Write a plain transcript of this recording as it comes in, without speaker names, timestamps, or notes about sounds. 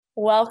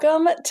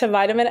Welcome to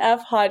Vitamin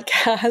F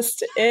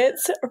Podcast.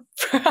 It's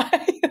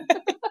Friday,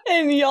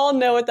 and y'all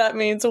know what that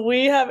means.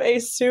 We have a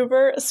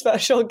super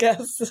special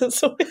guest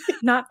this week.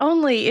 Not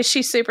only is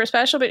she super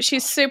special, but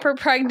she's super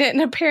pregnant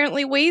and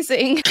apparently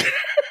wheezing.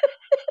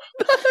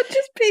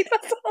 Just peed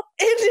myself.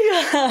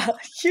 India,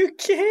 you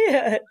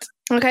can't.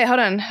 Okay, hold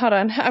on.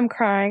 I'm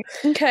crying.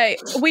 Okay,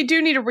 we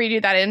do need to redo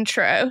that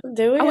intro.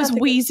 Do we? I was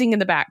wheezing in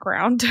the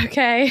background,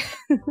 okay?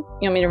 You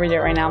want me to redo it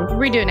right now?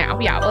 Redo it now.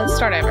 Yeah, let's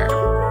start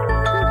over.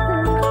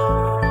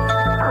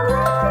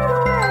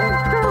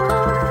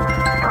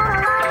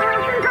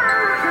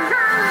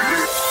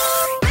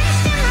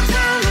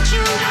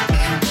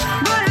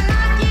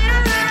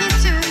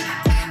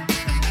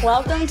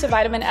 Welcome to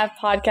Vitamin F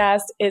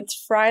Podcast.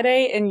 It's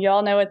Friday, and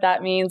y'all know what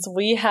that means.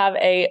 We have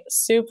a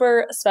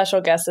super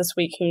special guest this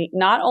week who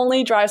not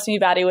only drives me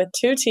batty with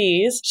 2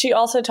 T's, she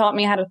also taught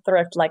me how to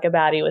thrift like a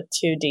baddie with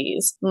 2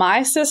 D's.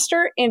 My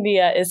sister,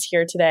 India, is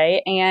here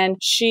today, and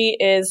she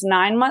is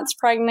 9 months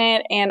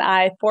pregnant, and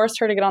I forced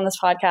her to get on this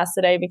podcast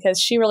today because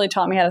she really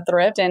taught me how to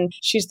thrift, and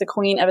she's the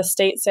queen of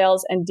estate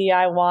sales and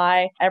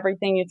DIY.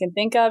 Everything you can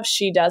think of,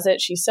 she does it.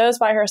 She sews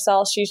by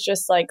herself. She's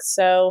just like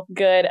so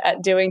good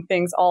at doing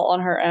things all on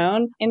her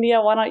own.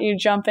 India, why don't you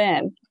jump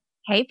in?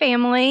 Hey,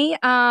 family.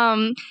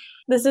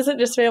 This isn't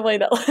just family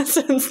that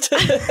listens to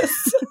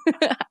this.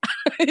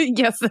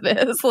 Yes, it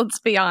is. Let's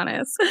be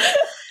honest.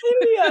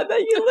 India, that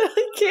you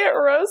literally can't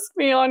roast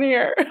me on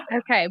here.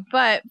 Okay,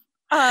 but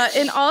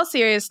in all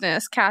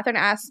seriousness, Katherine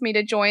asked me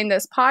to join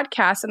this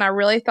podcast, and I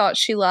really thought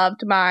she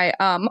loved my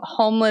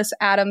homeless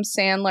Adam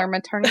Sandler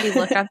maternity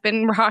look I've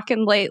been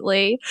rocking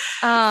lately.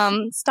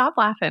 Stop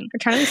laughing. We're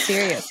trying to be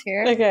serious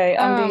here. Okay,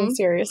 I'm being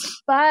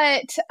serious.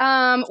 But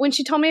when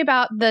she told me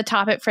about the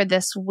topic for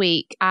this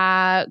week,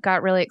 I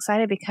got really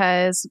excited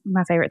because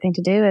my favorite thing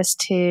to do is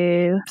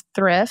to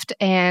thrift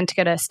and to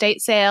go to estate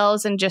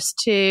sales and just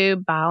to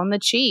buy on the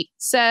cheap.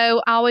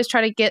 So I always try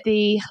to get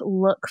the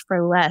look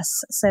for less,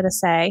 so to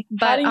say.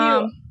 But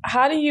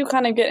how do you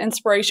kind of get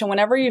inspiration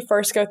whenever you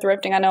first go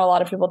thrifting? I know a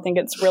lot of people think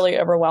it's really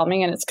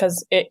overwhelming, and it's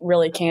because it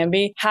really can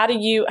be. How do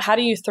you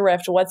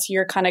thrift? What's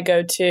your kind of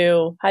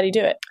go-to? How do you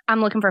do it?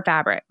 I'm looking for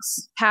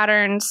fabrics,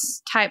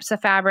 patterns, types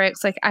of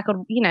fabrics. Like I could,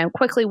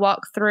 quickly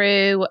walk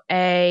through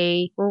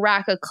a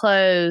rack of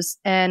clothes,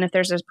 and if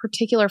there's a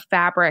particular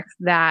fabric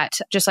that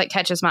just like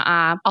catches my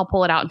eye, I'll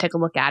pull it out and take a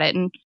look at it.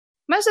 And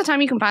most of the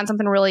time you can find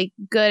something really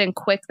good and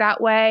quick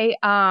that way.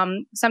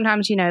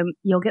 Sometimes,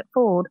 you'll get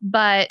fooled,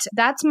 but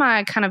that's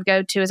my kind of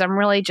go-to is I'm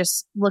really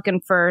just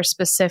looking for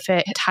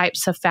specific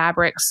types of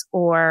fabrics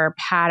or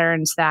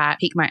patterns that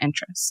pique my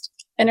interest.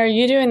 And are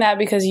you doing that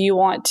because you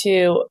want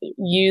to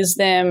use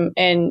them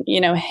and,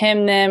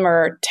 hem them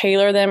or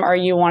tailor them? Or are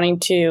you wanting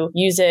to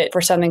use it for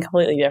something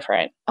completely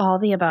different? All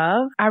the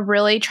above. I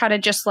really try to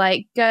just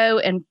go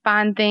and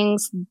find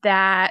things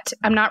that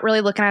I'm not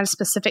really looking at a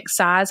specific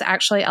size.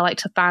 Actually, I like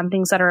to find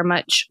things that are a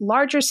much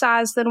larger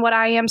size than what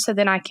I am. So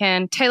then I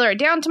can tailor it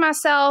down to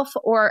myself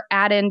or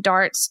add in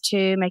darts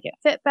to make it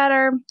fit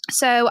better.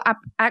 So I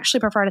actually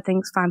prefer to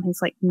find things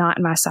like not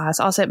in my size.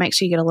 Also, it makes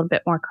you get a little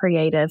bit more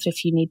creative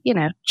if you need,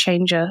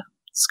 change a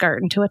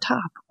skirt into a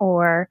top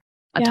or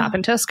a top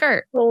into a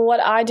skirt. Well,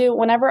 what I do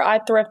whenever I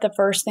thrift, the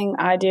first thing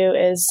I do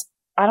is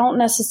I don't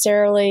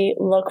necessarily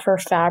look for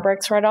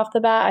fabrics right off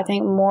the bat. I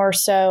think more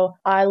so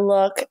I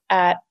look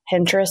at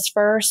Pinterest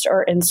first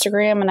or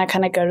Instagram, and I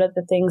kind of go to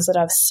the things that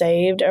I've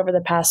saved over the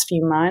past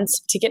few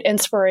months to get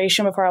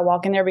inspiration before I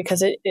walk in there,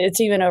 because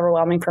it's even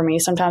overwhelming for me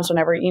sometimes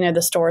whenever,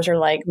 the stores are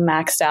like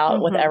maxed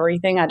out with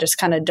everything. I just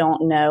kind of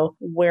don't know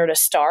where to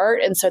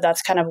start. And so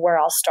that's kind of where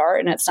I'll start.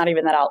 And it's not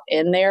even that I'll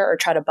in there or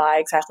try to buy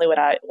exactly what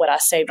I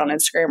saved on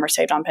Instagram or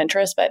saved on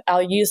Pinterest, but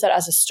I'll use that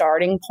as a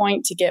starting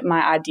point to get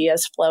my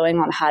ideas flowing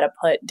on how to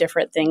put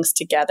different things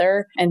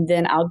together. And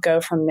then I'll go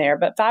from there.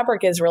 But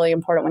fabric is really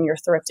important when you're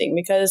thrifting,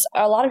 because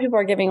a lot of people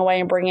are giving away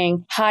and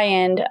bringing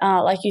high-end,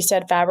 like you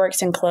said,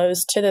 fabrics and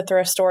clothes to the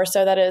thrift store.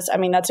 So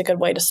that's a good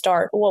way to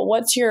start.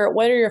 What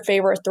are your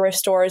favorite thrift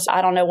stores?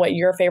 I don't know what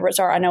your favorites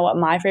are. I know what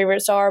my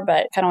favorites are,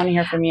 but kind of want to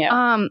hear from you.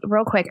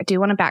 Real quick, I do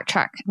want to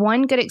backtrack.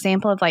 One good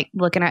example of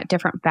looking at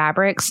different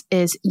fabrics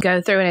is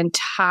go through an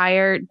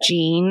entire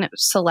jean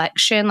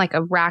selection, like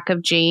a rack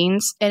of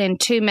jeans, and in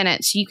 2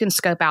 minutes you can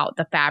scope out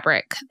the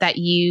fabric that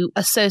you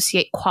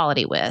associate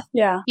quality with.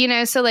 Yeah.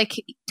 So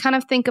kind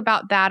of think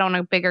about that on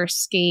a bigger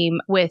scheme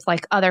with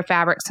other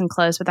fabrics and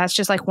clothes, but that's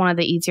just one of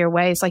the easier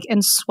ways.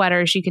 In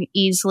sweaters, you can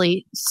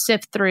easily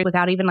sift through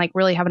without even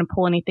really having to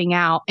pull anything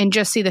out and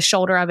just see the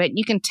shoulder of it.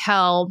 You can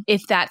tell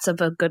if that's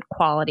of a good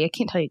quality. I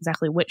can't tell you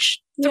exactly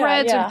which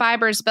threads and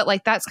fibers, but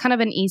that's kind of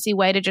an easy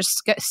way to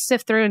just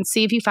sift through and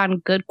see if you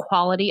find good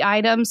quality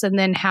items and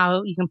then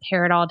how you can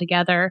pair it all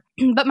together.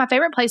 But my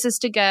favorite places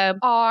to go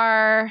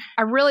are,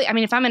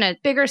 if I'm in a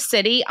bigger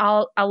city,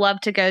 I love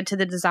to go to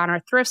the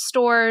designer thrift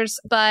stores,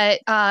 but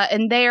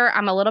in there,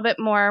 I'm a little bit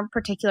more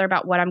particular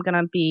about what I'm going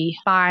to be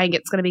buying.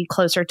 It's going to be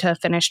closer to a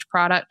finished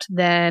product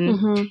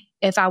than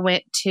if I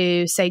went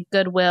to, say,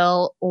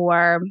 Goodwill,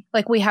 or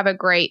like we have a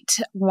great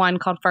one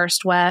called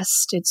First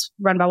West. It's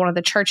run by one of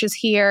the churches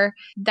here.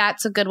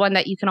 That's a good one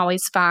that you can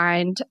always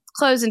find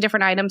clothes and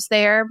different items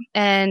there.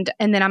 And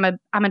then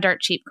I'm a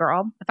dirt cheap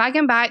girl. If I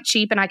can buy it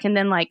cheap and I can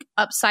then like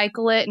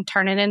upcycle it and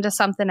turn it into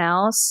something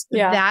else,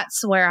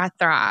 that's where I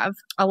thrive.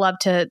 I love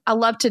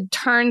to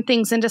turn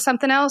things into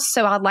something else.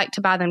 So I'd like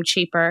to buy them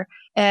cheaper.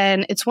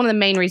 And it's one of the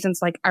main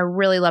reasons, like, I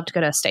really love to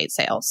go to estate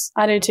sales.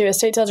 I do too.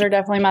 Estate sales are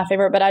definitely my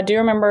favorite. But I do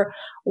remember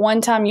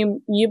one time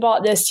you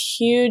bought this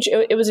huge,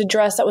 it was a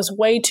dress that was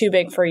way too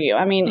big for you.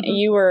 I mean,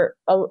 you were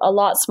a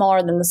lot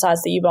smaller than the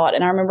size that you bought.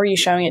 And I remember you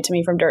showing it to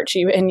me from Dirt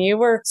Cheap. And you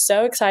were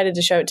so excited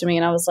to show it to me.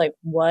 And I was like,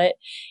 what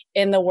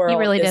in the world? You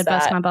really is did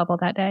that? bust my bubble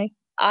that day.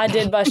 I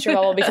did bust your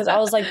bubble because I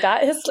was like,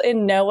 that is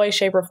in no way,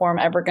 shape, or form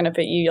ever going to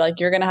fit you.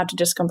 Like, you're going to have to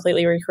just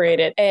completely recreate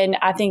it. And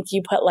I think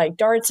you put like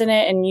darts in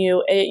it, and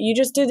you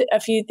just did a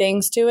few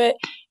things to it,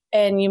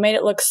 and you made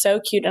it look so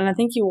cute. And I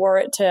think you wore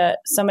it to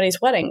somebody's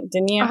wedding,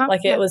 didn't you? I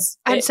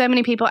had so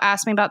many people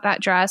ask me about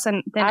that dress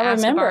and then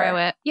asked to borrow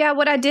it. Yeah,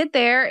 what I did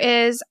there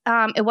is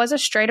it was a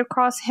straight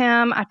across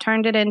hem. I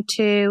turned it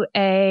into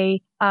a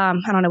I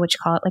don't know what you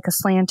call it, like a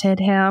slanted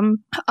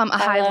hem, a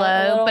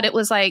high-low, but it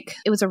was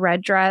a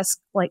red dress,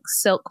 like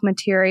silk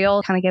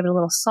material, kind of gave it a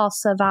little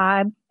salsa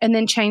vibe, and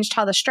then changed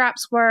how the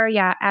straps were.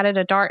 Yeah, added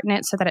a dart in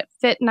it so that it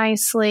fit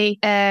nicely,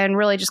 and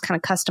really just kind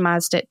of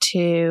customized it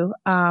to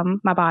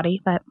my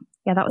body. But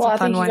yeah, that was a fun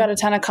one. I think you got a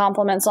ton of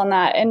compliments on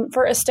that. And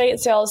for estate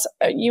sales,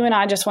 you and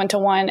I just went to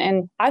one,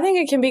 and I think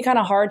it can be kind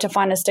of hard to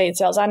find estate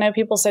sales. I know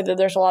people say that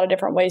there's a lot of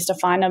different ways to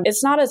find them.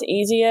 It's not as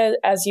easy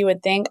as you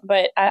would think,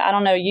 but I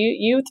don't know.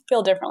 You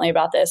feel differently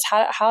about this.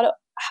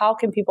 How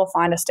can people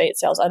find estate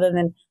sales other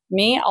than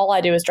me? All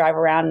I do is drive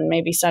around, and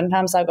maybe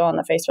sometimes I'll go on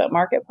the Facebook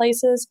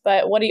marketplaces.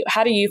 But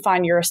how do you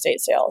find your estate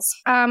sales?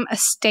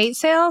 Estate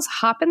sales,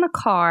 hop in the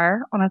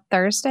car on a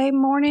Thursday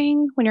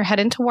morning when you're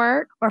heading to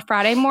work, or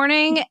Friday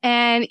morning,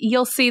 and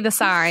you'll see the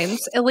signs,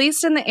 at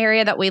least in the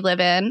area that we live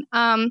in.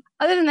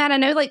 Other than that, I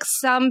know like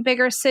some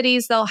bigger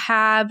cities, they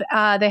have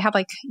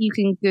like, you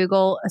can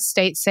Google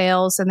estate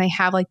sales, and they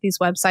have like these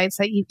websites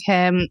that you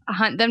can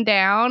hunt them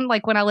down.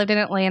 Like when I lived in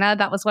Atlanta,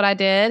 that was what I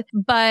did.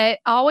 But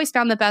I always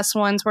found the best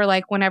ones were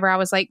like whenever I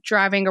was like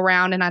driving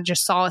around and I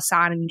just saw a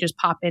sign and you just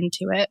pop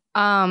into it.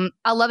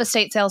 I love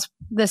estate sales,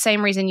 the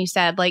same reason you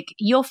said. Like,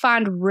 you'll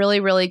find really,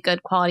 really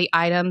good quality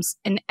items,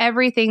 and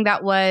everything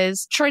that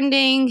was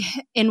trending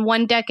in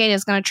one decade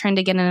is going to trend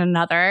again in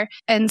another.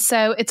 And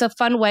so it's a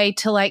fun way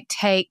to like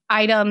take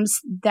items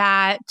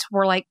that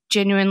were like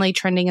genuinely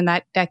trending in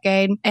that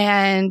decade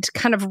and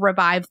kind of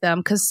revive them.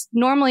 Because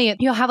normally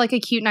you'll have like a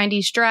cute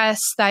 90s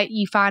dress that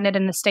you find at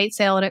an estate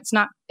sale, and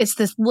it's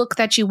this look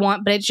that you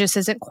want, but it just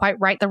isn't quite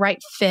right, the right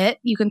fit.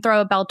 You can throw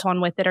a belt on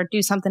with it or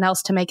do something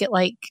else to make it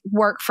like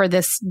work for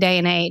this day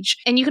and age.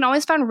 And you can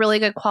always find really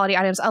good quality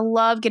items. I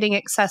love getting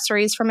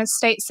accessories from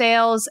estate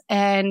sales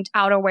and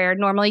outerwear.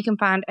 Normally you can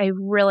find a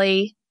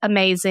really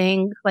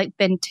amazing like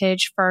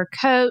vintage fur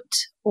coat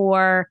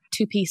or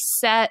two-piece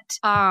set.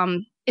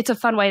 It's a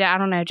fun way to, I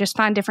don't know, just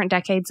find different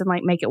decades and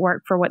like make it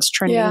work for what's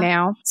trending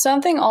now.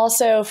 Something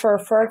also for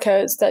fur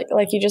coats that,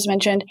 like you just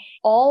mentioned,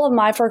 all of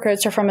my fur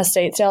coats are from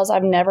estate sales.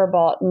 I've never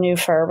bought new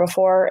fur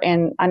before.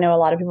 And I know a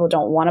lot of people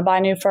don't want to buy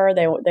new fur.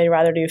 They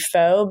rather do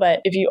faux. But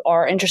if you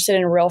are interested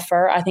in real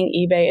fur, I think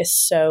eBay is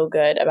so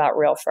good about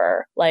real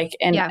fur.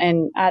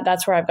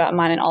 That's where I've got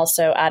mine. And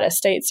also at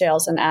estate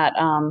sales and at,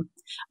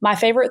 my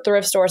favorite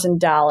thrift stores in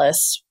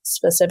Dallas,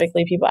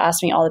 specifically. People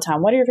ask me all the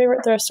time, what are your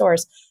favorite thrift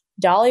stores?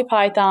 Dolly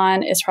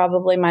Python is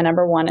probably my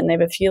number one, and they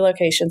have a few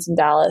locations in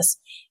Dallas.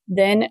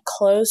 Then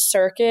Closed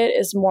Circuit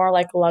is more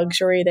like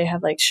luxury. They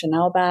have like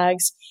Chanel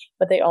bags,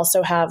 but they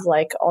also have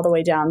like all the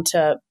way down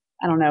to,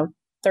 I don't know,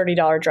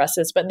 $30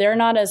 dresses, but they're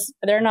not as,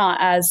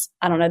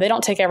 I don't know, they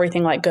don't take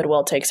everything like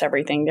Goodwill takes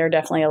everything. They're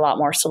definitely a lot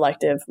more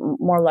selective,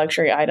 more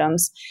luxury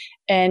items.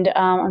 And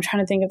I'm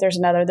trying to think if there's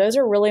another. Those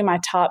are really my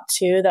top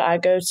two that I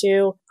go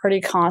to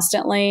pretty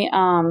constantly.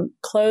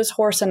 Clothes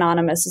Horse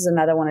Anonymous is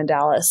another one in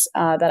Dallas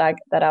that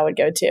I would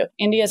go to.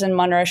 India's in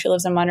Monroe. She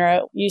lives in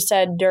Monroe. You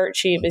said Dirt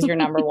Cheap is your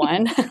number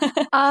one.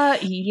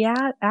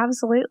 Yeah,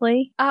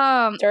 absolutely.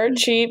 Dirt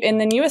Cheap, and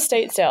then you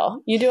estate sale.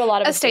 You do a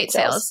lot of estate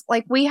sales.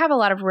 Like, we have a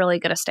lot of really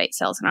good estate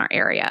sales in our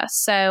area.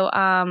 So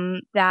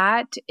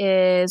that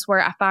is where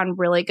I find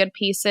really good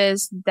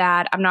pieces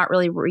that I'm not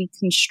really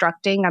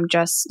reconstructing. I'm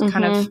just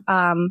kind of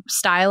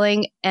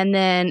styling. And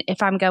then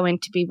if I'm going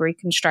to be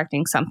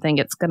reconstructing something,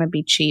 it's going to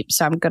be cheap.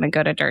 So I'm going to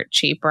go to Dirt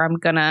Cheap, or I'm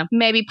going to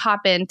maybe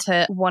pop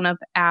into one of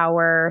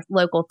our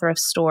local thrift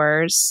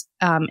stores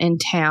in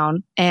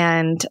town.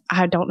 And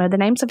I don't know the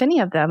names of any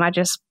of them. I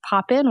just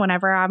pop in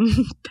whenever I'm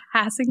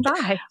passing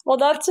by. Well,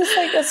 that's just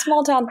like a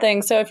small town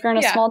thing. So if you're in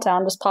a small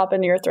town, just pop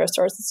into your thrift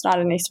stores. It's not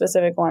any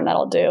specific one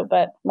that'll do,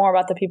 but more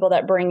about the people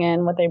that bring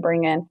in what they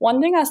bring in.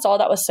 One thing I saw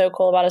that was so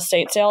cool about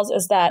estate sales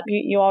is that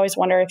you always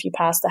wonder if you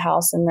pass the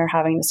house and they're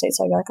having the estate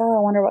sale, you're like, oh,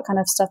 I wonder what kind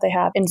of stuff they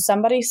have. And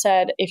somebody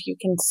said, if you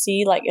can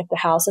see, like, if the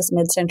house is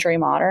mid-century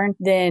modern,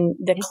 then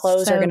the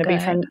clothes are going to be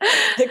from,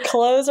 the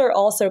clothes are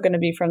also going to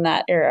be from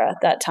that era,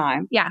 that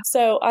time. Yeah.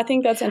 So I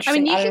think that's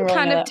interesting. I mean, you can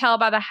kind of tell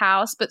by the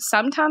house, but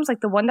sometimes, like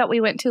the one that we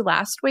went to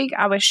last week,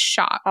 I was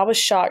shocked. I was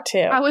shocked too.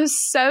 I was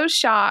so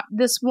shocked.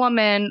 This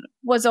woman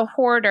was a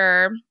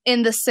hoarder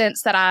in the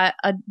sense that I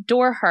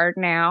adore her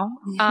now.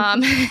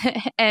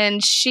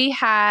 And she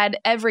had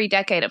every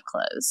decade of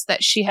clothes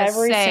that she has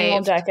every saved.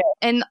 Single decade.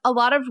 And a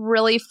lot of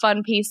really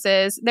fun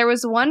pieces. There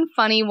was one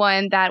funny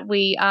one that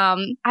we,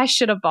 I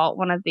should have bought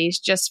one of these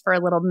just for a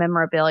little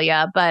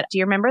memorabilia. But do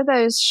you remember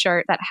those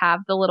shirts that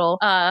have the little,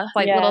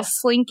 little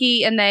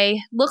slinky, and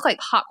they look like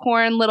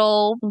popcorn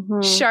little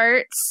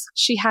shirts?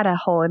 She had a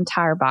whole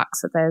entire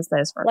box of those.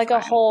 Those were like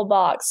fun. A whole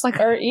box.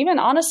 Or even,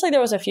 honestly, there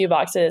was a few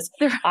boxes.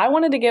 I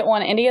wanted to get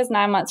one. India's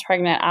 9 months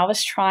pregnant. I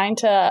was trying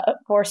to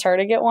force her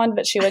to get one,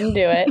 but she wouldn't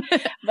do it.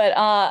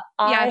 But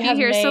if you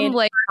hear some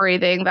labor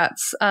breathing,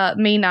 that's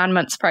me 9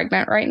 months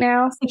pregnant right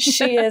now.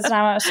 She is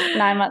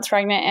 9 months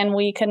pregnant, and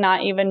we could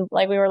not even,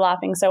 like, we were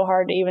laughing so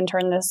hard to even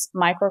turn this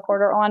mic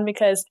recorder on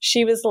because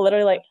she was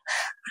literally like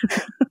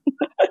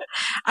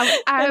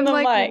I'm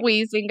like mic.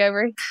 Wheezing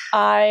over.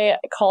 I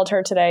called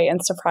her today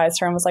and surprised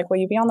her and was like, will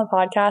you be on the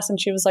podcast? And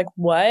she was like,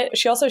 what?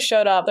 She also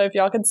showed up. Though if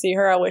y'all could see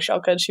her, I wish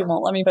y'all could. She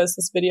won't let me post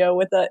this video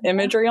with the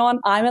imagery on.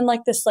 I'm in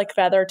like this like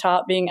feather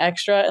top being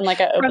extra, and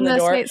like I opened the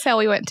door. From the estate sale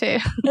we went to.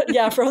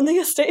 Yeah, from the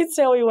estate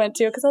sale we went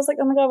to, because I was like,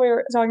 oh my God, we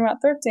were talking about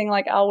thrifting.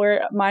 Like, I'll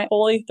wear my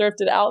fully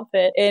thrifted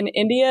outfit. And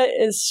India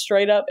is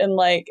straight up and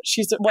like,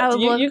 she's, what,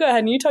 you go ahead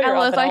and you tell your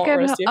outfit. I look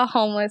like a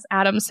homeless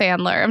Adam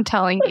Sandler, I'm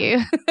telling you.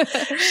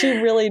 She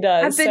really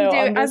does.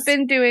 I've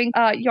been doing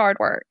yard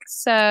work.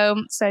 So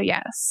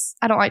yes,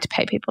 I don't like to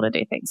pay people to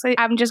do things. So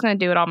I'm just going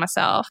to do it all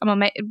myself. I'm going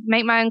to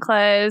make my own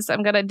clothes.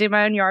 I'm going to do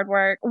my own yard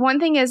work. One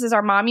thing is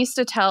our mom used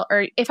to tell,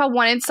 or if I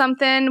wanted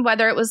something,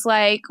 whether it was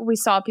like we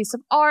saw a piece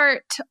of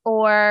art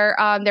or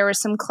there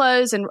was some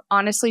clothes, and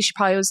honestly, she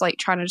probably was like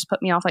trying to just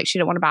put me off, like she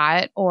didn't want to buy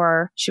it,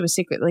 or she was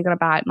secretly going to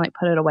buy it and like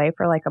put it away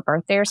for like a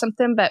birthday or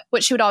something. But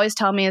what she would always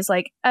tell me is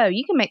like, oh,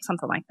 you can make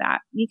something like that.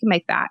 You can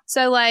make that.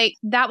 So like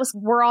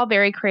we're all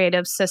very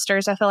creative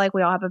sisters. I feel like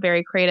we all have a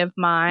very creative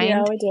mind.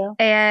 Yeah, we do.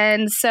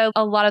 And so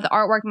a lot of the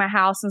artwork in my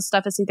house and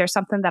stuff is either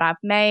something that I've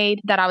made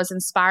that I was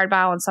inspired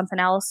by on something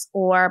else,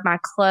 or my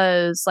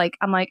clothes. Like,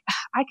 I'm like,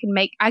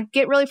 I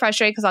get really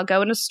frustrated because I'll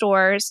go into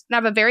stores and I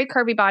have a very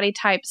curvy body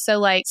type. So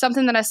like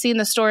something that I see in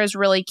the store is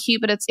really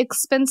cute, but it's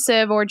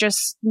expensive or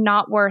just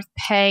not worth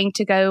paying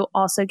to go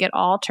also get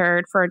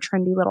altered for a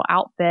trendy little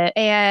outfit.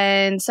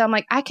 And so I'm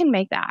like, I can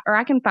make that, or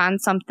I can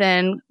find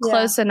something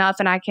close enough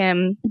and I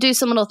can do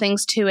some little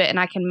things to it and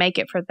I can make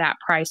it for that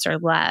price or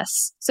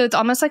less. So it's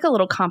almost like a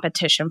little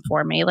competition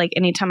for me. Like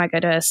anytime I go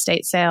to a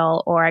estate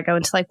sale or I go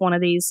into like one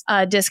of these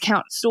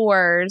discount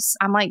stores,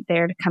 I'm like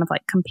there to kind of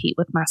like compete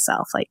with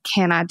myself. Like,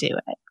 can I do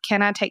it?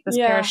 Can I take this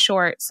pair of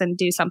shorts and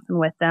do something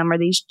with them, or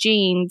these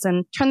jeans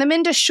and turn them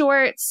into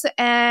shorts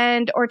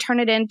or turn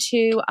it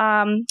into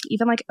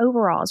even like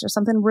overalls or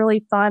something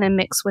really fun and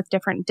mix with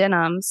different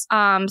denims.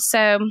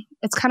 So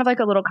it's kind of like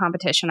a little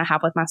competition I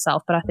have with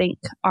myself, but I think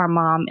our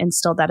mom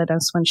instilled that in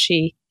us when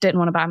she didn't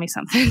want to buy me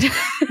something.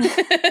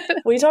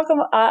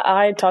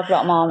 I talk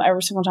about mom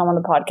every single time on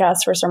the podcast.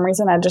 For some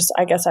reason,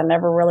 I guess I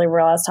never really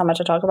realized how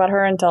much I talk about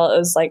her until it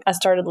was like I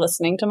started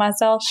listening to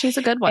myself. She's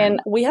a good one. And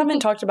we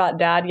haven't talked about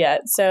dad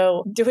yet.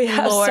 So do we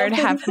have Lord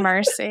have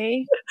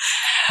mercy.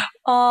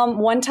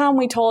 One time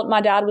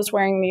my dad was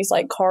wearing these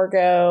like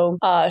cargo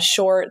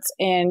shorts,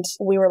 and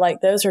we were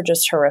like, those are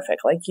just horrific.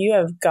 Like, you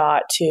have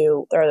got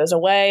to throw those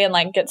away and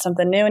like get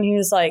something new. And he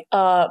was like,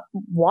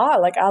 why?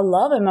 Like, I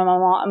love him. And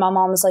my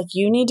mom was like,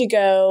 you need to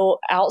go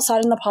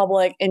outside in the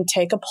public and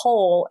take a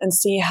poll and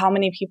see how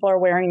many people are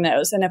wearing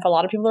those. And if a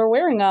lot of people are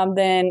wearing them,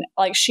 then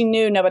like she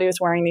knew nobody was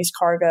wearing these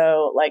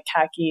cargo like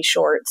khaki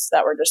shorts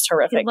that were just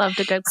horrific. He loved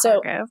a good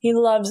cargo. So he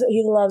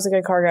loves a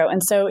good cargo.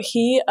 And so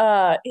he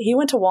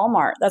went to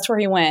Walmart. That's where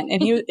he went,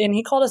 and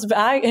he called us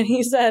back, and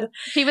he said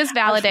he was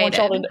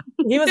validated.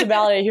 He was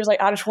validated. He was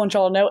like, I just want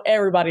y'all to know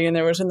everybody in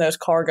there was in those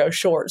cargo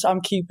shorts.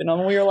 I'm keeping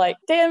them. We were like,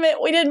 damn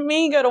it, we didn't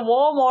mean go to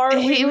Walmart.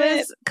 He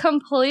was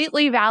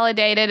completely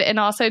validated, and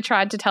also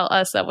tried to tell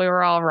us that we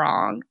were all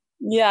wrong.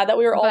 Yeah, that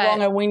we were all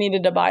wrong and we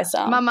needed to buy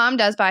some. My mom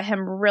does buy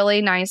him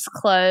really nice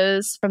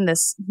clothes from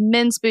this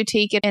men's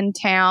boutique in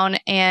town,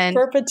 and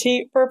for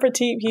petite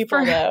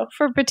people though.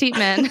 For petite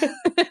men.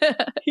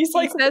 He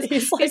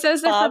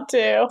says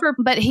 5'2".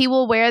 But he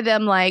will wear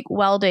them like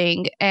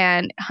welding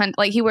and hunt.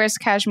 Like, he wears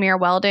cashmere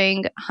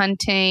welding,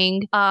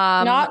 hunting.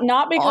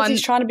 Not because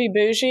he's trying to be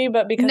bougie,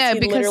 but because he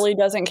literally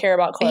doesn't care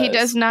about clothes. He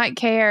does not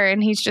care,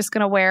 and he's just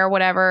going to wear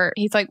whatever.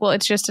 He's like, well,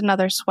 it's just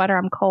another sweater.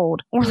 I'm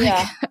cold. We're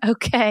like,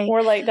 okay.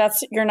 We're like, that's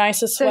your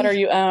nicest sweater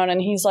you own.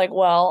 And he's like,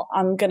 well,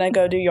 I'm going to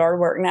go do yard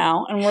work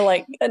now. And we're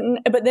like,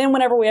 but then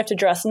whenever we have to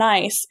dress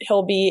nice,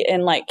 he'll be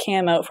in like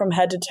camo from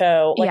head to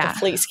toe, like a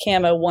fleece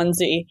camo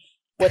onesie.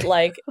 with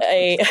like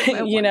a,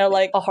 you know,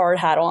 like a hard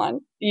hat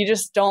on. You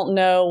just don't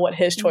know what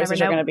his choices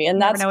are going to be.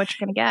 And that's never know what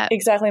you're going to get.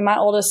 Exactly. My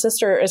oldest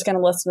sister is going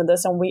to listen to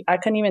this, and I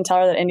couldn't even tell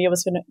her that India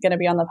was going to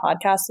be on the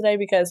podcast today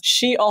because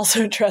she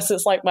also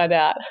dresses like my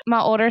dad.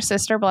 My older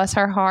sister, bless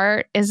her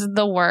heart, is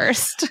the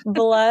worst.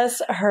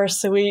 Bless her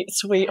sweet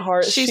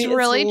heart. She's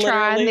really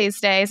trying these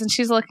days, and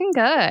she's looking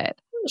good.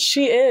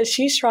 She is.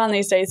 She's trying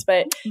these days,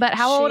 but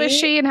how old is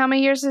she, and how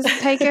many years has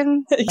it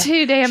taken?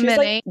 Too damn many.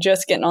 Like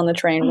just getting on the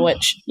train,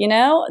 which, you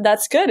know,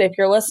 that's good. If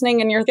you're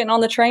listening and you're getting on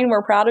the train,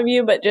 we're proud of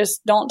you, but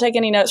just don't take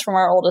any notes from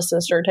our oldest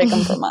sister. Take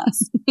them from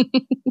us.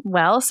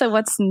 Well, so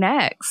what's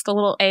next? A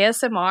little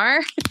ASMR?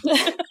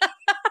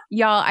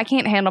 Y'all, I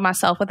can't handle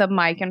myself with a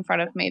mic in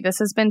front of me. This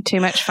has been too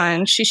much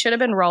fun. She should have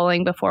been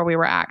rolling before we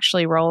were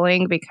actually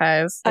rolling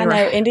because... I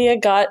know.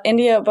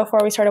 India, before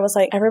we started, was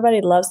like,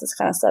 everybody loves this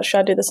kind of stuff. Should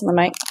I do this in the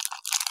mic?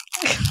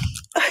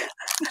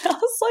 I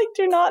was like,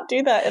 do not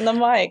do that in the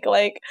mic.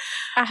 Like,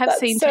 I have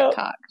seen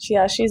TikTok.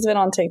 Yeah, she's been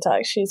on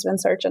TikTok. She's been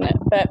searching it.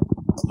 But,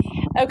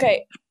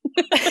 okay.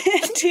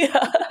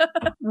 India.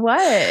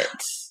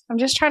 What? I'm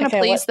just trying to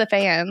please the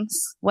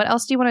fans. What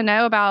else do you want to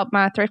know about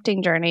my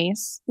thrifting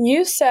journeys?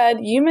 You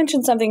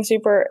mentioned something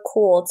super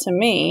cool to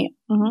me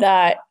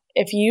that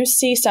if you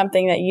see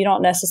something that you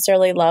don't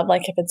necessarily love,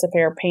 like if it's a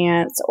pair of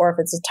pants or if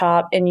it's a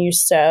top and you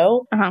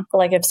sew,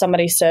 like if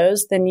somebody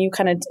sews, then you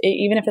kind of,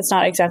 even if it's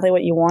not exactly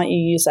what you want, you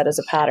use that as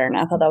a pattern.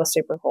 I thought that was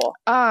super cool.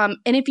 And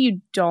if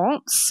you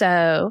don't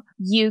sew,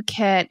 you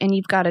can, and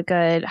you've got a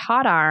good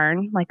hot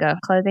iron, like a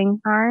clothing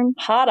iron.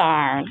 Hot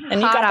iron.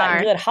 And you got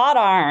that good hot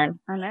iron.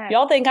 I know.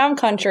 Y'all think I'm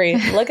country.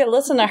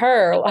 Listen to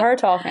her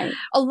talking.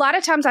 A lot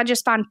of times I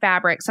just find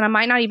fabrics and I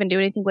might not even do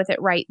anything with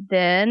it right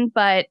then,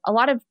 but a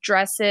lot of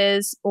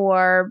dresses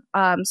or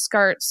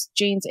skirts,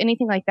 jeans,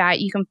 anything like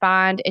that you can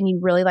find and you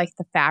really like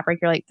the fabric.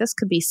 You're like, this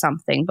could be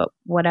something, but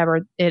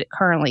whatever it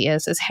currently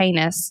is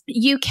heinous.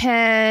 You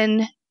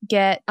can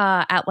get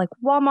at like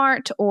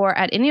Walmart or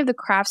at any of the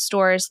craft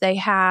stores. They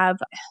have,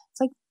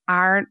 it's like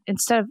iron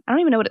instead of, I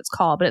don't even know what it's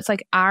called, but it's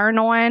like iron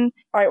on.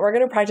 All right, we're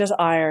going to practice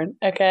iron,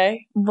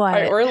 okay? What?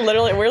 All right, we're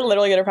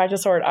literally going to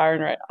practice the word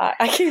iron, right?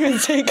 I can't even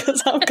say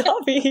because I'm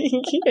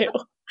copying you.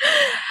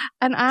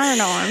 An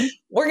iron on.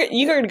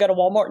 You're going to go to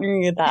Walmart and you're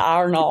going to get that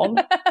iron on.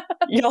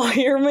 Y'all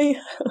hear me?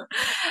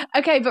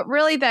 Okay, but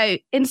really though,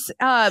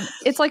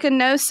 it's like a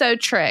no-sew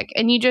trick,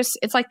 and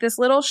it's like this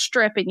little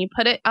strip, and you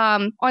put it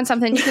on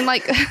something. You can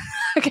like,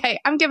 okay,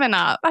 I'm giving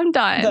up. I'm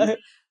done. No.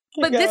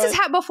 But this is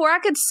how, before I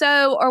could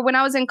sew, or when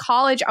I was in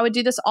college, I would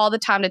do this all the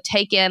time to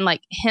take in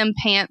like hem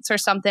pants or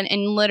something,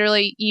 and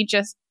literally you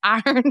just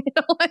iron it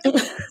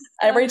on.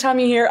 Every time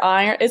you hear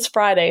iron, it's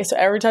Friday, so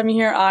every time you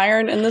hear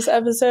iron in this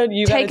episode,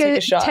 you gotta take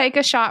a shot. Take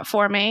a shot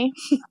for me.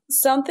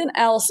 Something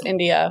else,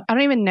 India. I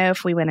don't even know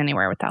if we went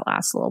anywhere with that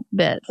last little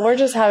bit. We're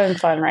just having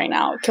fun right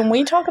now. Can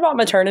we talk about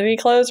maternity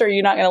clothes, or are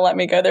you not going to let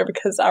me go there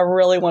because I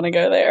really want to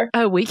go there?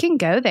 Oh, we can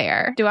go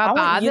there. Do I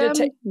buy them?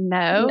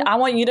 No. I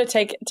want you to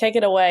take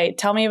it away.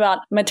 Tell me about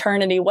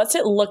maternity. What's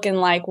it looking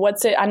like?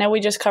 I know we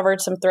just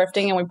covered some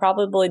thrifting and we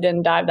probably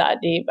didn't dive that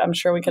deep. I'm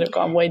sure we could have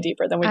gone way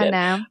deeper than we did.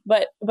 I know.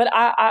 But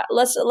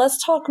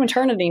let's talk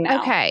maternity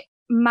now. Okay.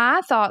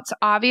 My thoughts,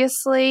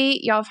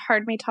 obviously, y'all have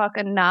heard me talk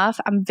enough.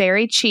 I'm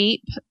very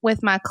cheap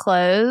with my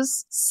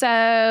clothes.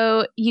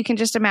 So you can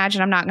just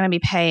imagine I'm not going to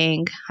be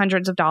paying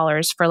hundreds of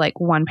dollars for like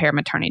one pair of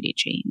maternity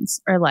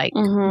jeans or like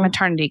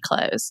maternity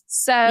clothes.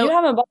 So you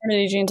haven't bought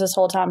maternity jeans this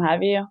whole time,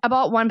 have you? I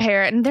bought one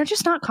pair and they're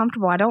just not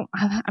comfortable. I don't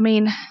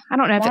know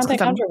if it's because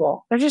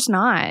comfortable. They're just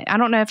not. I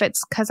don't know if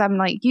it's because I'm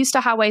like used to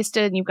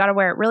high-waisted and you've got to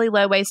wear it really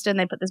low-waisted and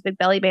they put this big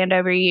belly band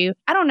over you.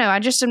 I don't know. I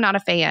just am not a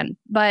fan.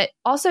 But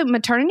also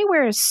maternity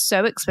wear is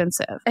so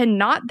expensive and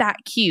not that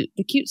cute.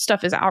 The cute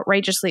stuff is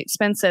outrageously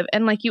expensive.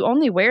 And like you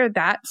only wear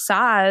that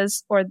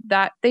size or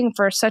that thing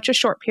for such a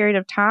short period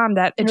of time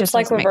that it just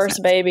like reverse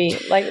baby.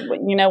 Like,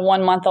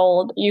 1 month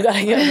old, you got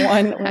to get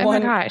one, oh my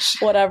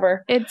gosh,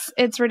 whatever.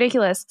 It's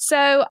ridiculous.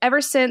 So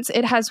ever since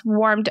it has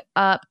warmed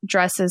up,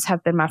 dresses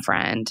have been my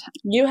friend.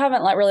 You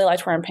haven't really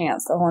liked wearing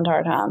pants the whole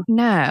entire time.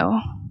 No,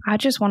 I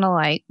just want to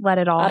like let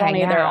it all hang out. I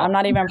don't either. I'm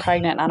not even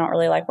pregnant. I don't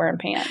really like wearing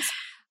pants.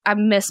 I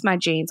miss my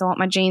jeans. I want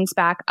my jeans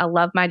back. I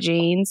love my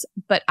jeans,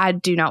 but I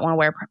do not want to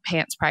wear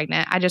pants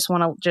pregnant. I just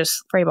want to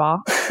just free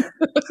ball.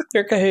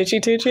 Your Kahoochie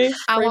Toochie?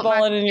 Free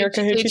balling in your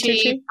Kahoochie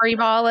Toochie? Free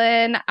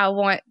balling. I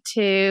want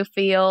to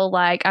feel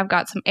like I've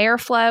got some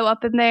airflow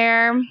up in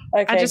there.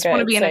 Okay, I just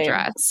want to be in a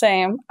dress.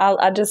 Same.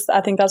 I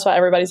think that's why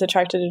everybody's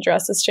attracted to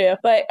dresses too.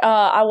 But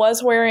I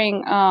was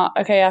wearing,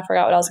 okay, I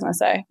forgot what I was going to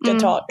say. Good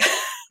talk.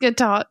 Good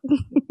talk.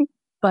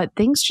 But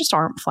things just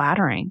aren't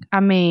flattering. I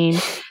mean,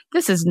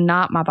 this is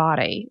not my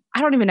body.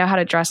 I don't even know how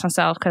to dress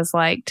myself because,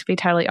 like, to be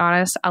totally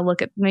honest, I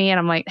look at me and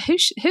I'm like,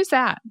 who's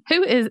that?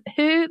 Who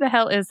the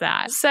hell is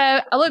that? So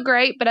I look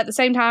great, but at the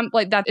same time,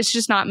 like, that it's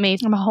just not me.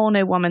 I'm a whole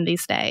new woman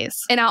these days,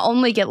 and I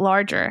only get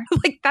larger.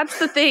 Like, that's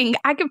the thing.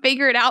 I can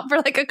figure it out for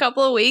like a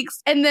couple of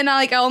weeks, and then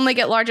I only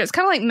get larger. It's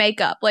kind of like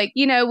makeup. Like,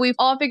 you know, we've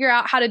all figured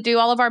out how to do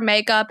all of our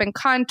makeup and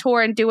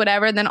contour and do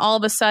whatever. And then all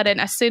of a sudden,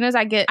 as soon as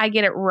I get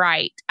it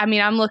right, I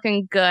mean, I'm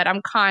looking good.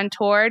 I'm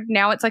contoured.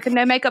 Now it's like a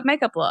no makeup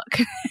look,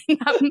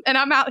 and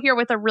I'm out here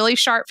with a really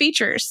sharp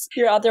features.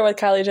 You're out there with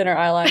Kylie Jenner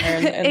eyeliner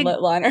and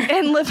lip liner.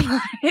 And lip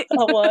liner. I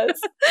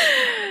was.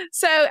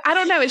 So I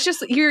don't know. It's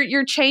just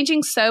you're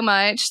changing so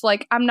much.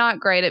 Like, I'm not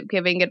great at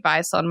giving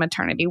advice on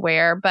maternity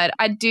wear, but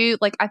I do,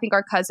 like, I think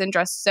our cousin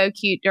dressed so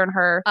cute during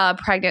her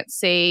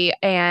pregnancy,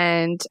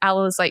 and I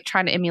was like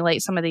trying to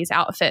emulate some of these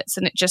outfits,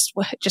 and it just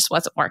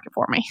wasn't working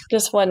for me.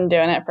 Just wasn't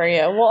doing it for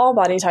you. Well, all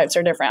body types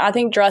are different. I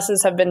think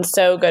dresses have been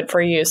so good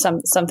for you.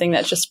 Something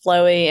that's just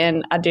flowy,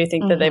 and I do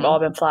think that they've all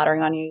been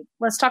flattering on you.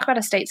 Let's talk about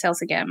estate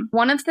sales again.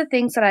 One of the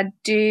things that I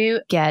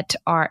do get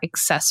are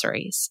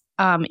accessories.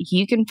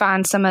 You can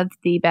find some of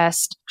the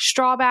best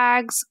straw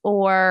bags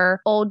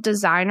or old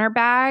designer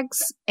bags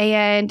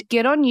and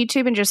get on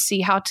YouTube and just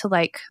see how to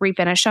like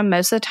refinish them.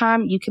 Most of the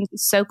time you can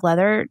soak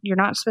leather. You're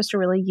not supposed to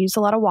really use a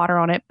lot of water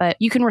on it, but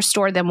you can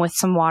restore them with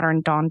some water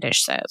and Dawn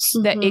dish soap.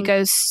 That it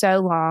goes so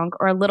long,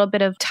 or a little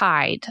bit of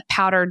Tide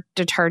powdered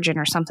detergent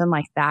or something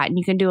like that. And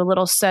you can do a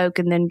little soak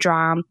and then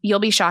dry them. You'll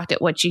be shocked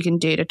at what you can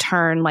do to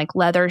turn like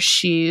leather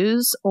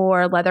shoes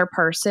or leather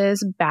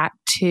purses back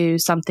to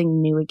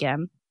something new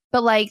again.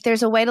 But like,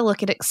 there's a way to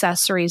look at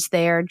accessories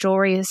there.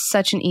 Jewelry is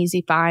such an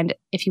easy find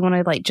if you want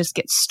to like just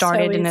get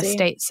started in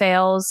estate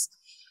sales.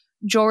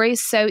 Jewelry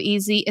is so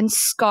easy. And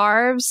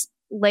scarves,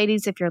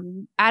 ladies, if you're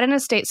at an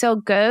estate sale,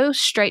 go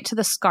straight to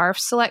the scarf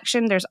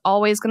selection. There's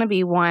always going to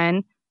be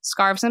one.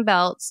 Scarves and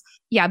belts.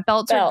 Yeah,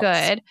 belts are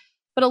good.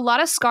 But a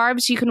lot of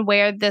scarves you can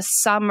wear this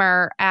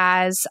summer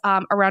as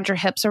around your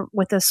hips or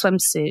with a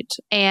swimsuit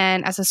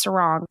and as a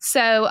sarong.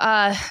 So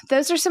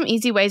those are some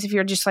easy ways if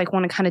you're just like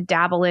want to kind of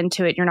dabble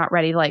into it. You're not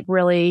ready to like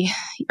really,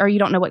 or you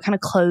don't know what kind of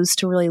clothes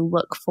to really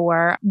look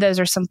for. Those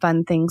are some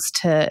fun things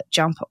to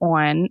jump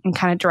on and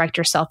kind of direct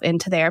yourself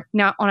into there.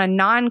 Now, on a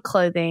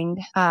non-clothing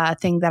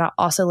thing that I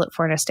also look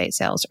for in estate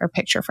sales are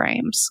picture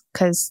frames,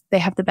 because they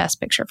have the best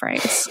picture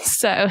frames.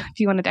 So if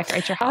you want to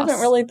decorate your house. I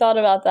haven't really thought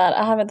about that.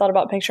 I haven't thought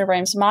about picture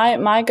frames.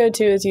 My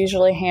go-to is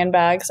usually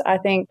handbags. I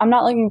think I'm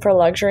not looking for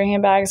luxury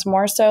handbags,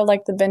 more so like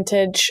the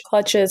vintage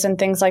clutches and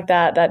things like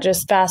that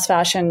just fast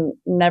fashion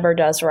never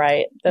does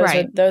right.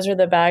 Those are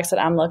the bags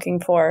that I'm looking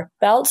for.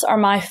 Belts are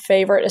my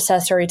favorite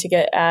accessory to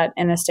get at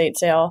an estate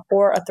sale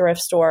or a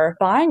thrift store.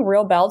 Buying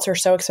real belts are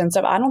so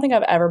expensive. I don't think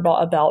I've ever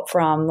bought a belt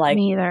from like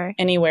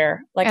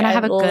anywhere. Like, and I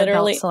have a good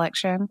belt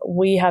selection.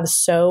 We have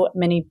so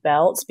many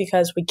belts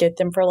because we get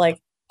them for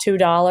like $2,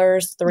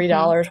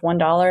 $3,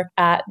 $1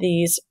 at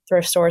these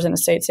thrift stores and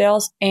estate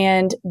sales.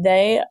 And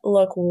they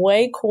look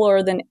way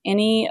cooler than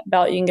any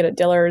belt you can get at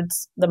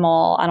Dillard's, the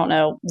mall, I don't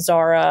know,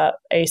 Zara,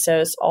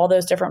 ASOS, all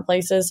those different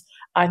places.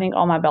 I think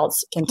all my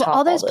belts can top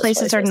all those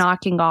places are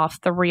knocking off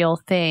the real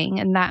thing,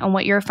 and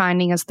what you're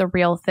finding is the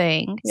real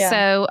thing.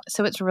 Yeah.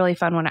 So it's really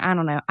fun when I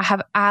don't know.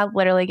 I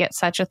literally get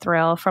such a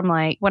thrill from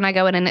like when I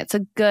go in and it's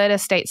a good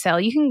estate sale.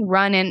 You can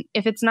run in.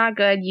 If it's not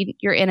good,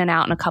 you're in and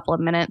out in a couple of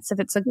minutes.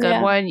 If it's a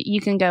good one, you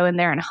can go in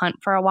there and hunt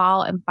for a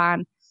while and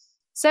find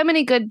so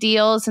many good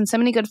deals and so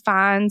many good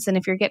finds. And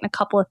if you're getting a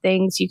couple of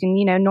things, you can,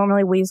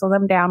 normally weasel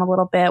them down a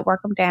little bit,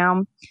 work them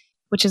down,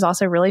 which is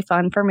also really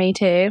fun for me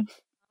too.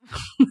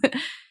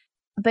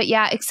 But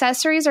yeah,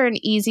 accessories are an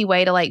easy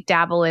way to like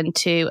dabble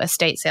into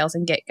estate sales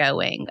and get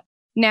going.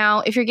 Now,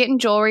 if you're getting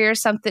jewelry or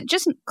something,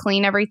 just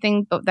clean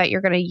everything that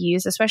you're going to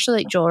use, especially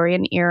like jewelry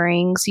and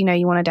earrings. You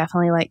want to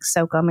definitely like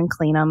soak them and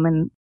clean them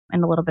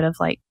and a little bit of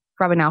like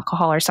rubbing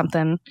alcohol or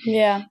something.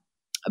 Yeah.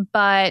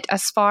 But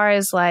as far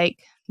as like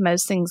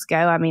most things go,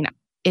 I mean,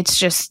 it's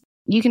just,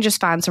 you can just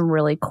find some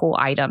really cool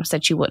items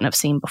that you wouldn't have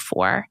seen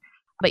before.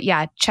 But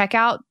yeah, check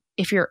out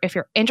if you're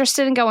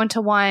interested in going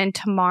to one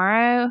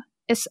tomorrow.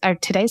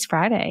 Today's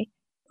Friday.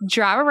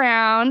 Drive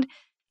around,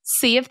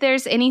 see if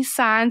there's any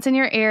signs in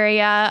your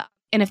area.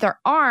 And if there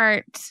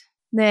aren't,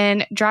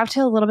 then drive to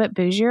a little bit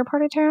bougier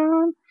part of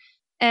town.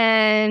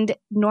 And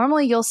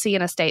normally you'll see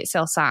an estate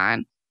sale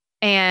sign.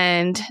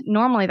 And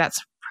normally that's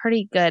a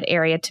pretty good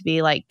area to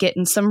be like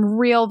getting some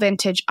real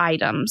vintage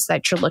items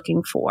that you're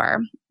looking for.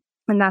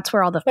 And that's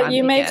where all the fun begins.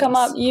 You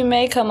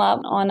may come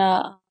up on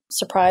a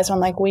surprise one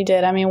like we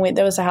did. I mean,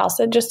 there was a house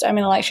that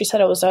like she said,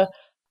 it was a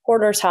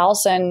hoarder's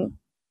house, and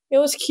it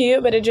was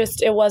cute, but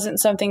it wasn't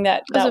something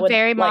that it was a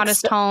very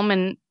modest home,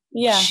 and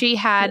she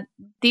had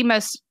the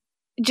most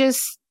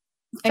just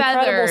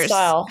feathers,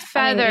 style.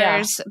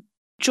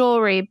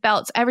 Jewelry,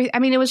 belts, everything. I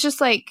mean, it was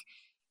just like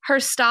her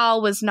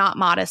style was not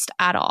modest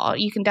at all.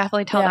 You can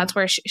definitely tell that's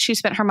where she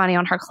spent her money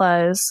on her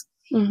clothes,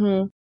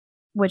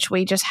 which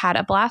we just had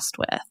a blast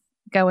with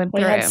going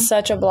through. We had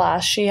such a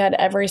blast. She had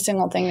every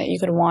single thing that you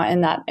could want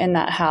in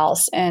that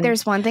house. And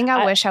there's one thing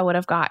I wish I would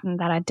have gotten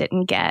that I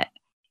didn't get.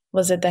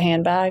 Was it the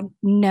handbag?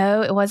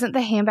 No, it wasn't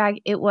the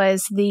handbag. It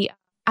was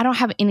I don't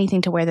have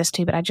anything to wear this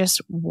to, but I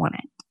just want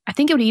it. I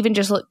think it would even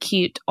just look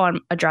cute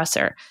on a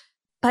dresser.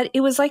 But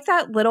it was like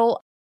a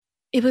little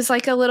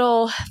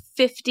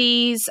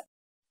 50s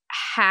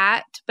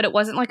hat, but it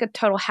wasn't like a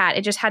total hat.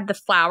 It just had the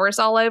flowers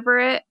all over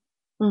it.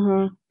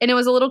 Mm-hmm. And it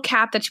was a little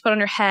cap that you put on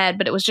your head,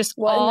 but it was just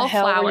what all in the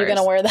hell flowers. Were you going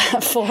to wear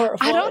that for?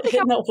 I don't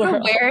think I'm going to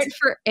wear it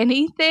for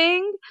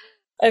anything.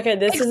 Okay,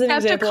 this is an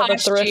example of a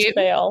thrift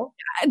fail.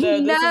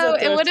 No,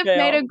 it would have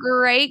made a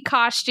great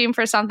costume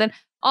for something.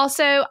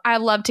 Also,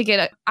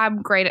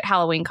 I'm great at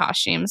Halloween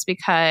costumes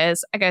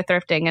because I go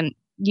thrifting and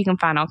you can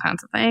find all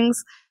kinds of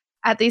things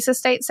at these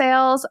estate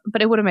sales,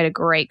 but it would have made a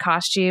great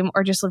costume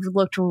or just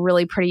looked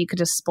really pretty. You could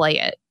display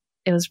it.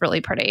 It was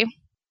really pretty.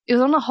 It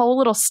was on a whole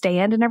little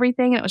stand and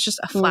everything, and it was just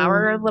a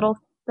flower little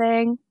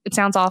thing. It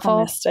sounds awful.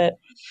 I missed it.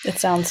 It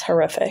sounds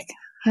horrific.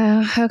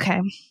 Okay.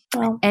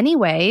 Well,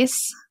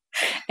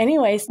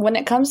 Anyways, when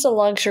it comes to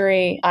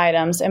luxury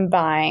items and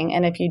buying,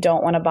 and if you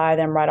don't want to buy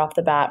them right off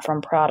the bat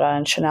from Prada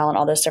and Chanel and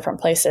all those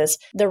different places,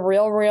 the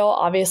Real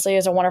obviously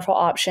is a wonderful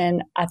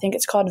option. I think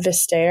it's called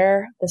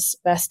Vestiaire.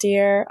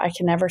 I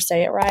can never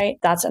say it right.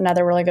 That's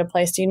another really good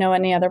place. Do you know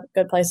any other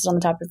good places on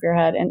the top of your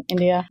head in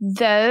India?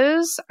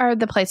 Those are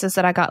the places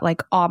that I got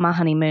like all my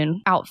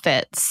honeymoon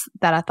outfits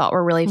that I thought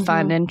were really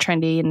fun and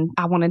trendy and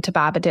I wanted to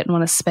buy but didn't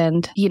want to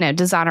spend,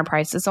 designer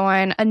prices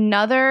on.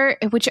 Another,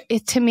 which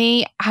to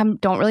me, I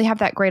don't really have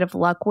that great of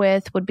luck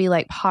with, would be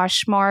like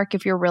Poshmark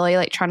if you're really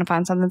like trying to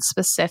find something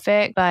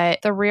specific.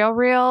 But the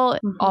Real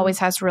always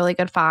has really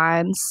good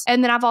finds.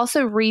 And then I've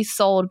also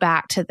resold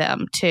back to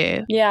them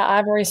too. Yeah,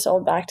 I've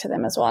resold back to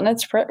them as well. And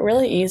it's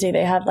really easy.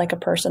 They have like a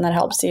person that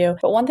helps you.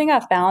 But one thing I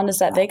found is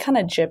that they kind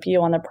of gyp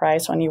you on the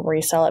price when you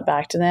resell it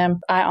back to them.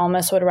 I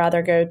almost would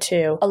rather go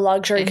to a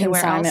luxury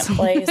consignment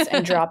place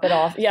and drop it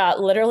off. Yeah,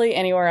 literally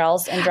anywhere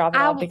else and drop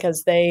it off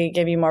because they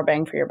give you more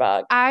bang for your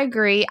buck. I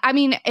agree. I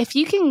mean, if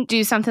you can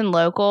do something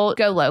local,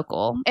 go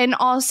local. And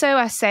also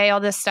I say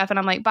all this stuff and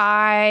I'm like,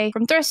 buy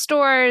from thrift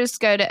stores,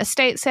 go to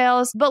estate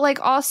sales, but like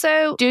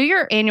also do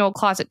your annual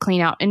closet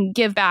clean out and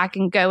give back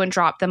and go and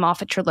drop them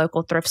off at your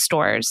local thrift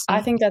stores.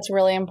 I think that's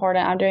really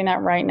important. I'm doing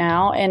that right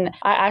now. And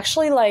I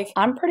actually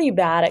I'm pretty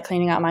bad at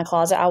cleaning out my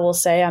closet. I will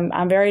say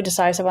I'm very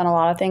decisive on a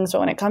lot of things, but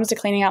when it comes to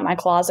cleaning out my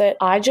closet,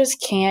 I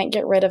just can't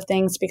get rid of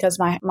things because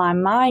my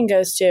mind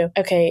goes to,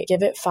 okay,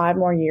 give it 5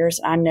 more years.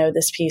 And I know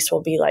this piece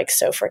will be like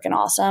so freaking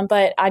awesome.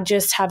 But I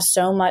just have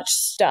so much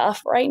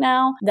stuff right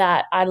now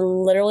that I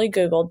literally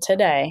Googled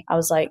today. I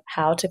was like,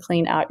 how to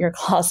clean out your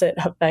closet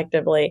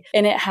effectively.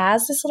 And it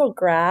has this little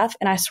graph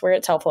and I swear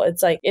it's helpful.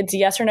 It's like, it's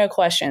yes or no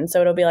question.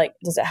 So it'll be like,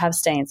 does it have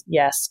stains?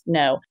 Yes,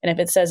 no. And if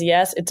it says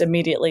yes, it's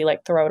immediately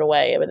like throw it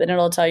away. But then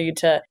it'll tell you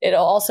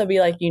it'll also be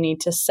like, you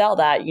need to sell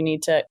that. You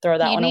need to throw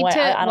that one away. You need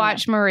to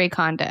watch Marie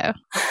Kondo.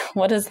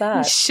 What is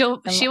that? She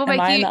will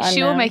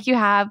make you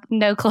have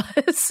no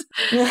clothes.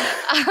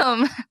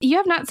 You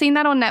have not seen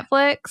that on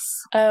Netflix?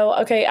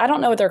 Oh, okay. I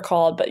don't know what they're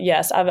called, but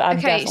yes, I've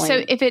definitely.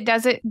 So if it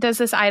does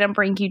this item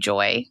bring you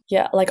joy?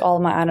 Yeah, like all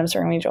of my items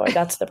bring me joy.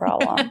 That's the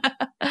problem.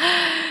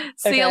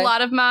 See, a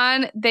lot of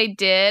mine, they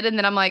did. And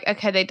then I'm like,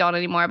 okay, they don't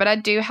anymore. But I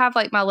do have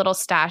like my little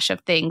stash of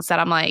things that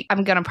I'm like,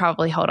 I'm going to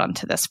probably hold on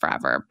to this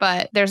forever.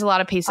 But there's a lot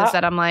of pieces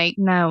that I'm like,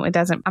 no, it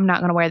doesn't. I'm not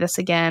going to wear this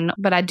again.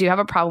 But I do have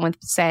a problem with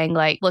saying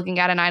like looking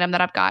at an item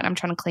that I've got and I'm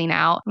trying to clean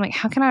out. I'm like,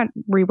 how can I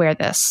rewear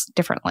this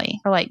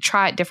differently or like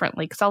try it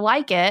differently? Because I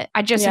like it.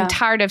 I just am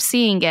tired of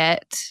seeing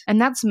it.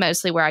 And that's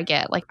mostly where I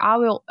get like, I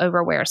will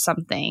overwear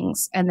some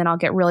things and then I'll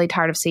get really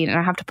tired of seeing it and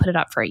I have to put it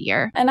up for a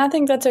year. And I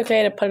think that's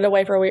okay to put it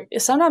away for a week.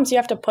 Sometimes you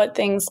have to put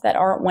things that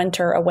aren't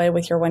winter away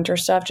with your winter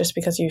stuff just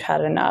because you've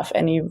had enough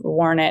and you've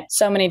worn it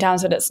so many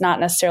times that it's not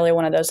necessarily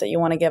one of those that you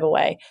want to give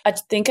away. I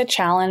think a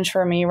challenge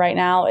for me right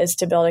now is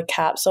to build a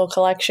capsule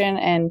collection.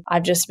 And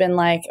I've just been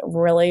like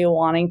really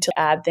wanting to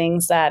add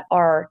things that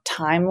are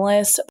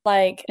timeless,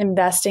 like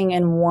investing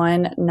in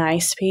one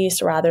nice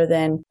piece rather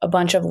than a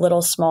bunch of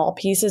little small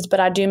pieces.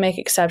 But I do make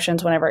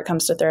exceptions whenever it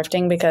comes to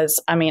thrifting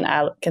because I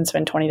can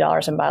spend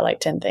 $20 and buy like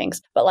 10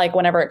 things. But like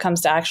whenever it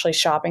comes to actually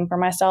shopping for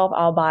myself,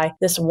 I'll buy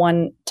this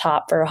one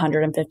top for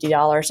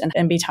 $150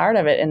 and be tired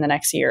of it in the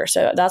next year.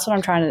 So that's what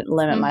I'm trying to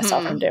limit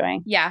myself from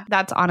doing. Yeah,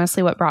 that's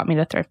honestly what brought me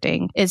to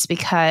thrifting is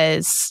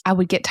because I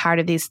would get tired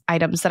of these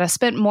items that I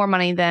spent more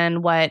money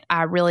than what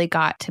I really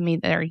got to me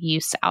their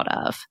use out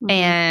of.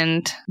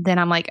 And then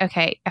I'm like,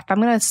 okay, if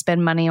I'm going to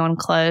spend money on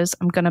clothes,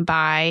 I'm going to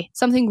buy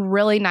something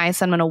really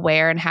nice I'm going to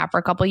wear and have for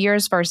a couple of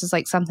years versus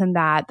like something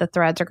that the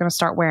threads are going to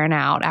start wearing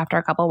out after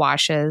a couple of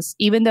washes.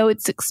 Even though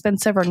it's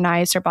expensive or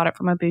nice or bought it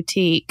from a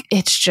boutique,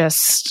 it's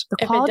just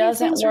the quality of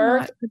things doesn't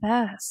work, the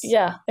best.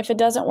 Yeah. If it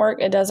doesn't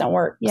work, it doesn't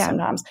work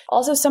sometimes.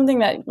 Also, something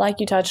that, like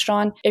you touched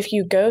on, if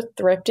you go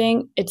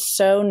thrifting, it's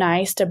so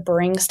nice to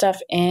bring stuff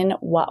in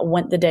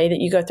when the day that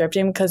you go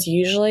thrifting, because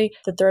usually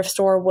the thrift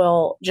store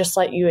will just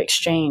let you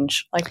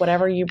exchange. Like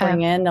whatever you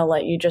bring in, they'll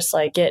let you just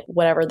like get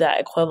whatever that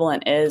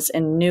equivalent is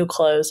in new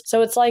clothes.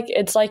 So it's like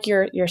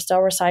you're still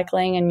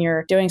recycling and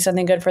you're doing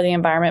something good for the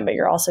environment, but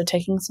you're also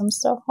taking some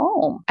stuff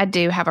home. I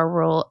do have a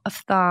rule of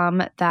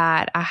thumb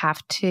that I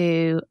have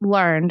to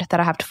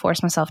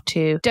force myself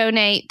to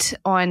donate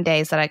on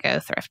days that I go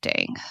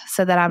thrifting,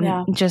 so that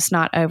I'm just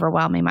not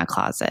overwhelming my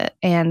closet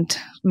and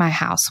my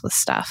house with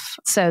stuff.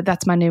 So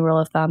that's my new rule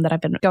of thumb that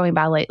I've been going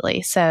by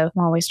lately. So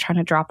I'm always trying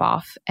to drop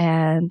off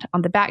and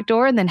on the back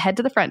door and then head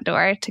to the front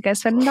door to go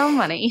spend all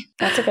money.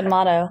 That's a good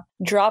motto.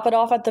 Drop it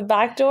off at the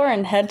back door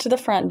and head to the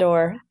front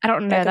door. I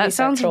don't know. That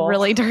sounds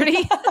really dirty.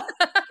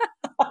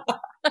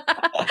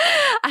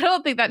 I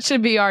don't think that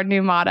should be our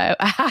new motto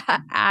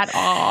at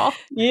all.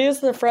 Use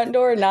the front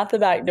door, not the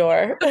back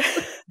door.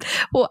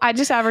 Well, I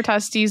just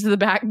advertised to use the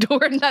back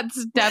door, and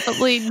that's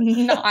definitely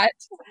not.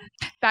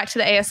 Back to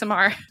the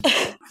ASMR.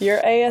 Your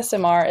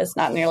ASMR is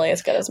not nearly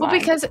as good as mine. Well,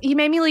 because you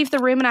made me leave the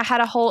room and I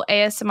had a whole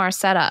ASMR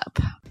setup.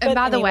 And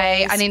by the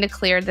way, I need to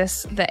clear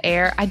the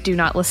air. I do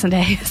not listen to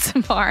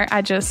ASMR.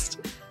 I just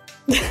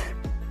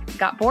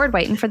got bored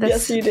waiting for this.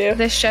 Yes, you do.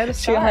 This show to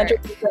start. She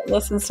 100%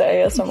 listens to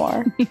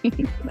ASMR.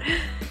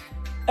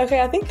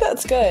 Okay, I think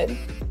that's good.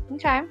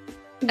 Okay.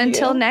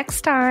 Until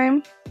next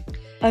time.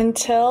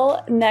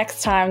 Until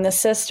next time, the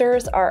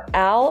sisters are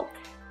out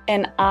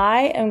and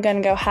I am going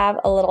to go have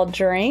a little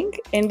drink.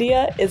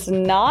 India is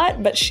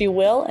not, but she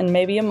will in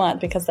maybe a month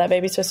because that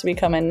baby's supposed to be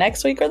coming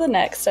next week or the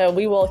next. So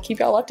we will keep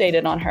y'all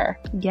updated on her.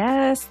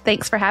 Yes.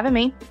 Thanks for having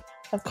me.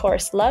 Of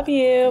course. Love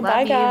you.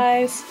 Bye,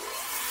 guys.